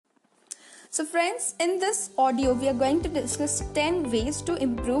So friends, in this audio we are going to discuss 10 ways to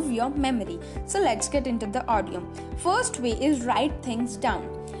improve your memory. So let's get into the audio. First way is write things down.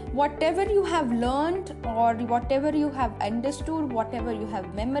 Whatever you have learned or whatever you have understood, whatever you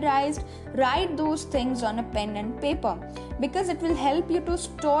have memorized, write those things on a pen and paper, because it will help you to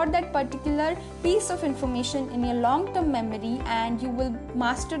store that particular piece of information in your long-term memory, and you will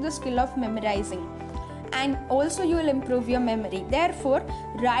master the skill of memorizing, and also you will improve your memory. Therefore,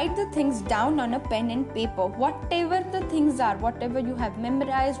 write the things down on a pen and paper. Whatever the things are, whatever you have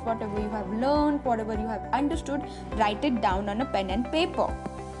memorized, whatever you have learned, whatever you have understood, write it down on a pen and paper.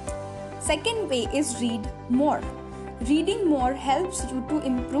 Second way is read more. Reading more helps you to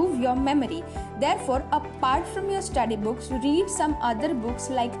improve your memory. Therefore, apart from your study books, read some other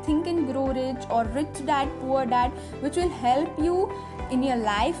books like Think and Grow Rich or Rich Dad Poor Dad, which will help you in your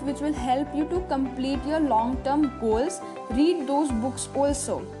life, which will help you to complete your long-term goals. Read those books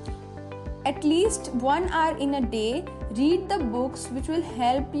also. At least 1 hour in a day, read the books which will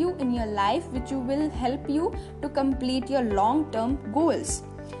help you in your life, which will help you to complete your long-term goals.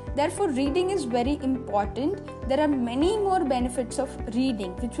 Therefore, reading is very important. There are many more benefits of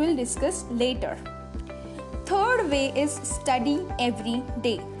reading, which we'll discuss later. Third way is study every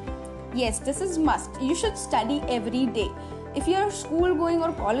day. Yes, this is must. You should study every day. If you're a school going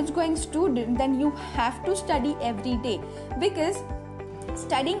or college going student, then you have to study every day, because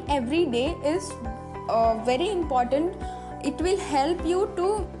studying every day is very important. It will help you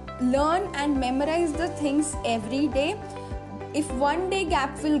to learn and memorize the things every day. If 1 day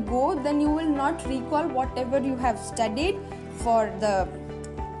gap will go, then you will not recall whatever you have studied for the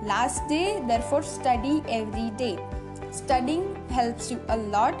last day. Therefore, study every day. Studying helps you a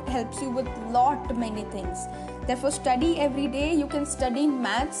lot, helps you with many things. Therefore, study every day. You can study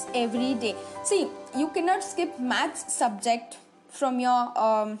maths every day. See, you cannot skip maths subject from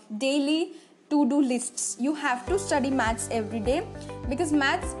your daily to-do lists. You have to study maths every day, because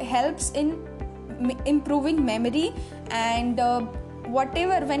maths helps in improving memory, and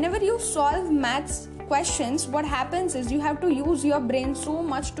whenever you solve maths questions, what happens is you have to use your brain so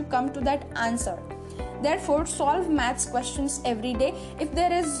much to come to that answer. Therefore, solve maths questions every day. If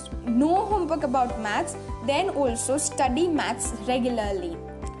there is no homework about maths, then also study maths regularly.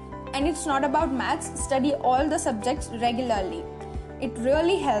 And it's not about maths, study all the subjects regularly. It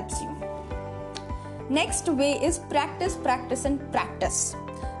really helps you. Next way is practice, practice and practice.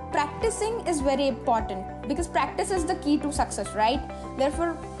 Practicing is very important, because practice is the key to success, right?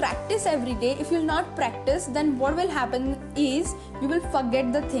 Therefore, practice every day. If you will not practice, then what will happen is you will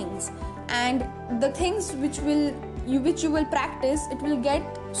forget the things, and the things which you will practice, it will get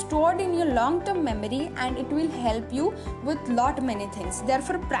stored in your long-term memory, and it will help you with many things.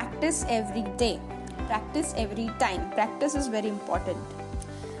 Therefore, practice every day, practice every time. Practice is very important.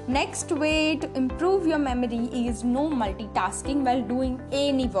 Next way to improve your memory is no multitasking while doing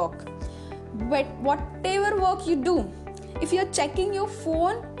any work. But whatever work you do, if you're checking your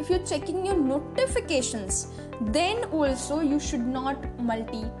phone, if you're checking your notifications, then also you should not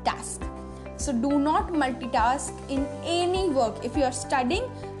multitask. So do not multitask in any work. If you are studying,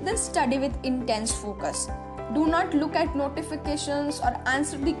 then study with intense focus. Do not look at notifications or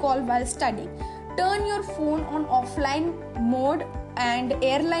answer the call while studying. Turn your phone on offline mode and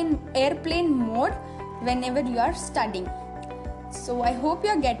airplane mode whenever you are studying. So I hope you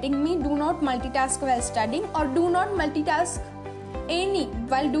are getting me. Do not multitask while studying, or do not multitask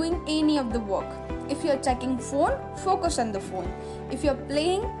while doing any of the work. If you are checking phone, focus on the phone. If you are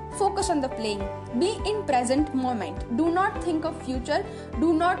playing, focus on the playing. Be in present moment. Do not think of future.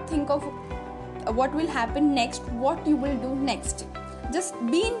 Do not think of what will happen next, what you will do next. Just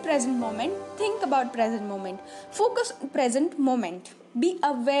be in present moment. Think about present moment. Focus on present moment. Be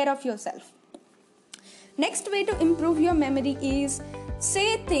aware of yourself. Next way to improve your memory is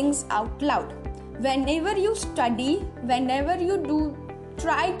say things out loud. Whenever you study, whenever you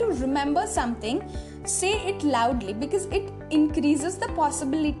try to remember something, say it loudly, because it increases the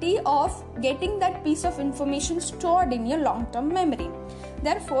possibility of getting that piece of information stored in your long-term memory.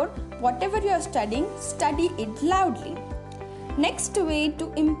 Therefore, whatever you are studying, study it loudly. Next way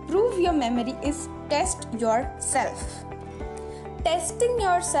to improve your memory is test yourself. Testing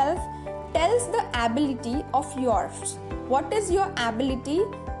yourself tells the ability of yours. What is your ability?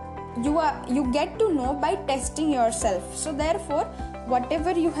 You get to know by testing yourself. So therefore,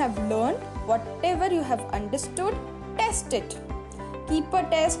 whatever you have learned, whatever you have understood, test it. Keep a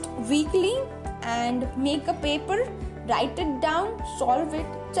test weekly and make a paper, write it down, solve it,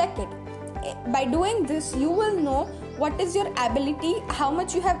 check it. By doing this, you will know what is your ability, how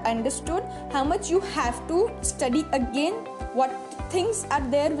much you have understood, how much you have to study again what things are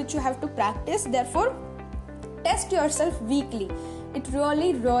there which you have to practice. Therefore, test yourself weekly. It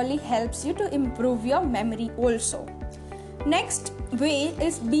really helps you to improve your memory also. Next way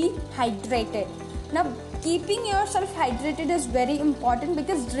is be hydrated. Now, keeping yourself hydrated is very important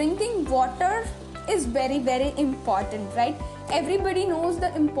because drinking water is very important, right? Everybody knows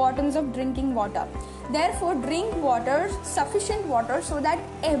the importance of drinking water. Therefore, drink water, sufficient water, so that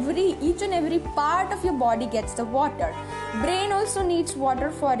each and every part of your body gets the water. Brain also needs water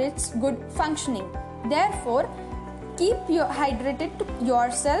for its good functioning. Therefore, keep hydrated to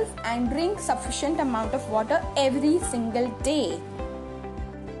yourself and drink sufficient amount of water every single day.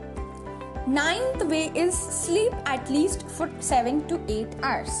 Ninth way is sleep at least for 7 to 8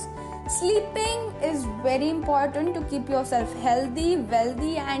 hours. Sleeping is very important to keep yourself healthy,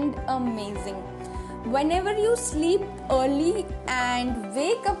 wealthy, and amazing. Whenever you sleep early and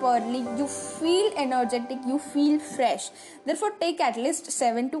wake up early, you feel energetic, you feel fresh. Therefore, take at least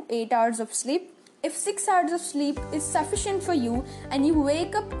 7 to 8 hours of sleep. If 6 hours of sleep is sufficient for you and you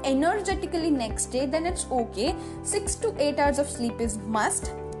wake up energetically next day, then it's okay. 6 to 8 hours of sleep is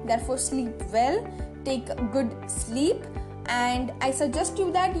must. Therefore, sleep well, take good sleep, and I suggest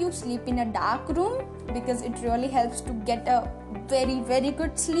you that you sleep in a dark room because it really helps to get a very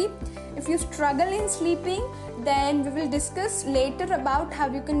good sleep. If you struggle in sleeping, then we will discuss later about how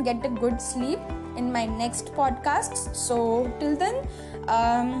you can get a good sleep in my next podcast. So till then,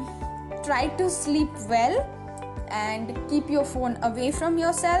 try to sleep well and keep your phone away from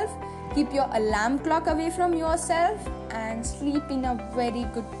yourself, keep your alarm clock away from yourself, and sleep in a very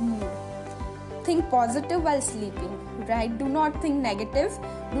good mood. Think positive while sleeping, right? Do not think negative.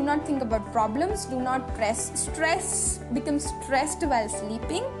 Do not think about problems. Do not become stressed while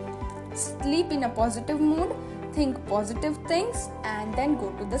sleeping. Sleep in a positive mood, think positive things, and then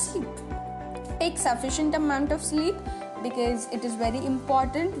go to the sleep. Take sufficient amount of sleep because it is very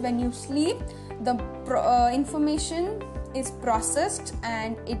important. When you sleep, the information is processed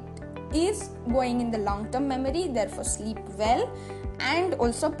and it is going in the long-term memory. Therefore, sleep well and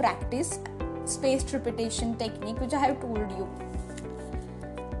also practice spaced repetition technique, which I have told you.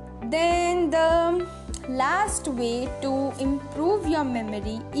 Then the last way to improve your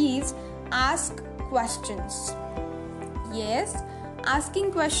memory is ask questions. Yes,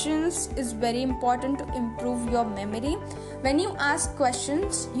 asking questions is very important to improve your memory. When you ask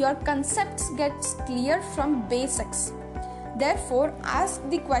questions, your concepts get clear from basics. Therefore, ask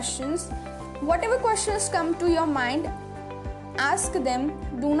the questions. Whatever questions come to your mind, ask them.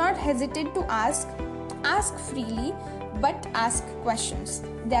 Do not hesitate to ask. Ask freely, but ask questions.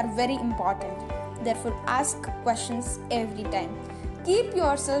 They are very important. Therefore, ask questions every time. Keep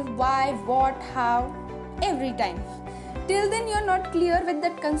yourself why, what, how, every time. Till then you are not clear with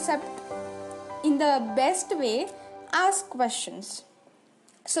that concept in the best way, ask questions.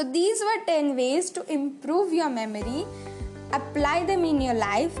 So these were 10 ways to improve your memory. Apply them in your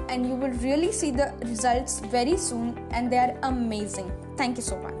life and you will really see the results very soon, and they are amazing. Thank you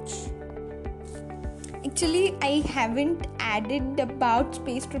so much. Actually, I haven't added about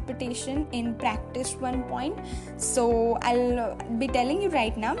spaced repetition in practice 1 point. So I'll be telling you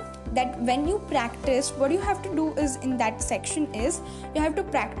right now that when you practice, what you have to do is in that section is you have to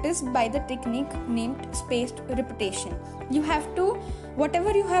practice by the technique named spaced repetition. You have to,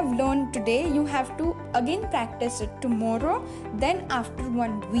 whatever you have learned today, you have to again practice it tomorrow, then after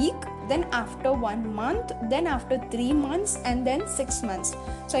 1 week, then after 1 month, then after 3 months, and then 6 months.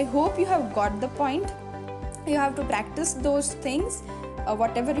 So I hope you have got the point. You have to practice those things,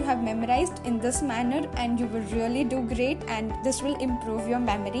 whatever you have memorized in this manner, and you will really do great, and this will improve your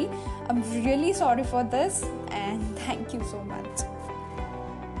memory. I'm really sorry for this, and thank you so much.